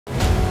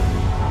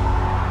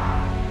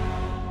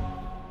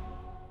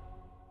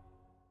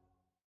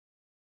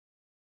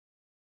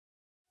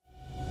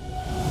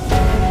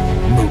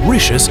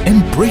ambitious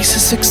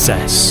embraces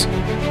success,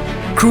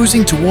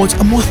 cruising towards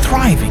a more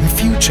thriving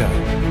future.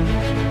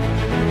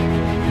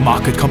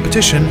 Market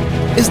competition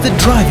is the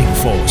driving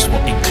force for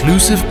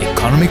inclusive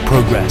economic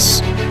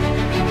progress.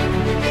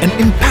 An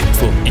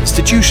impactful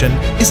institution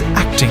is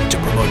acting to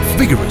promote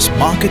vigorous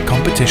market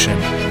competition.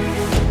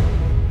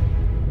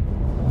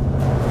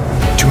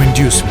 To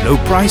induce low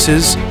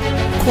prices,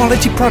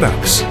 quality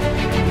products,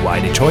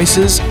 wider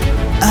choices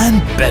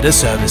and better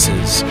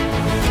services.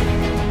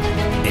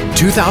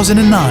 In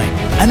 2009,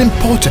 an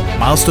important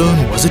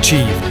milestone was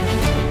achieved.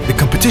 The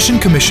Competition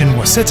Commission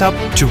was set up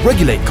to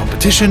regulate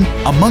competition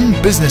among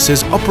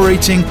businesses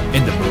operating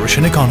in the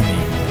Mauritian economy.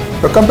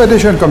 The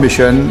Competition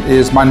Commission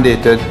is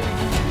mandated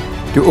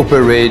to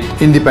operate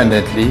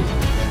independently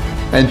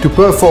and to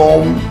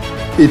perform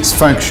its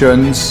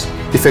functions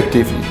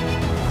effectively.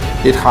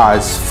 It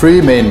has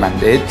three main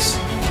mandates.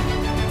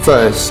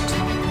 First,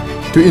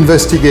 to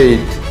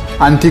investigate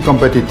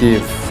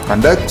anti-competitive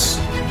conducts.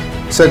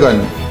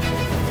 Second,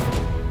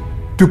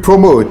 to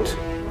promote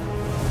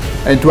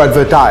and to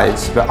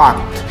advertise the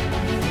act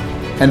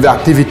and the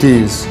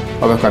activities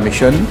of the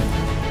Commission.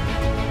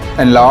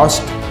 And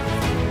last,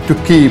 to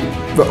keep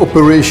the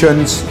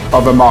operations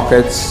of the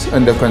markets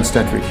under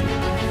constant review.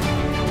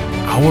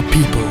 Our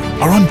people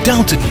are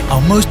undoubtedly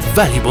our most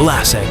valuable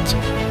asset.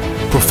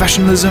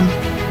 Professionalism,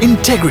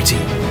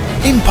 integrity,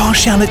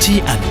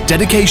 impartiality and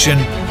dedication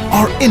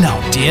are in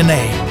our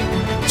DNA.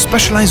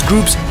 Specialized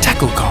groups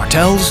tackle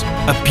cartels,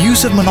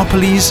 abuse of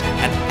monopolies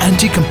and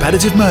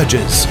anti-competitive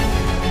mergers.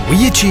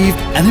 We achieved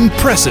an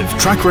impressive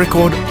track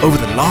record over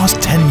the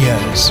last 10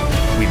 years.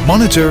 We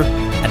monitor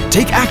and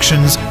take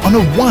actions on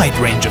a wide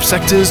range of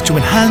sectors to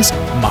enhance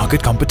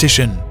market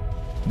competition,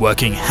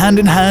 working hand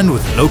in hand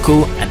with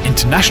local and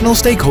international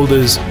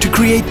stakeholders to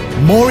create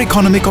more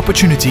economic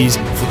opportunities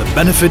for the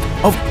benefit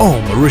of all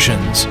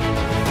Mauritians.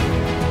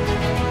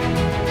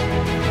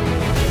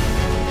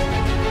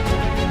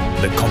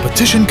 The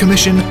Competition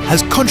Commission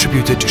has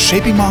contributed to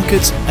shaping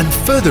markets and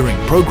furthering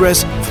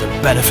progress for the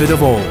benefit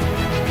of all.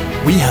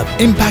 We have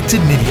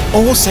impacted nearly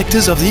all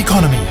sectors of the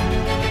economy: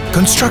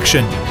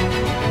 construction,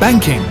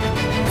 banking,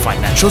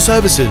 financial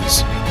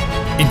services,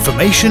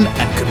 information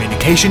and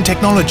communication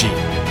technology,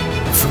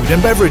 food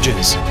and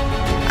beverages,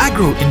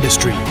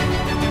 agro-industry,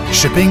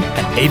 shipping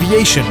and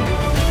aviation,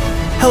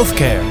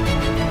 healthcare.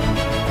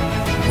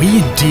 We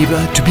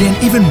endeavour to be an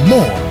even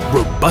more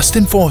robust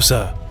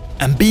enforcer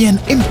and be an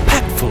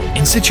impactful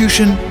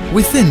institution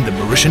within the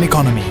Mauritian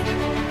economy,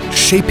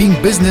 shaping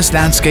business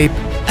landscape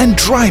and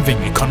driving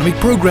economic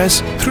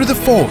progress through the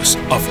force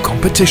of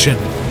competition.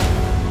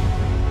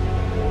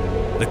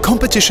 The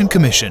Competition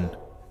Commission,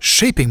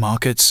 shaping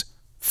markets,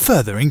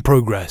 furthering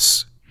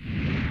progress.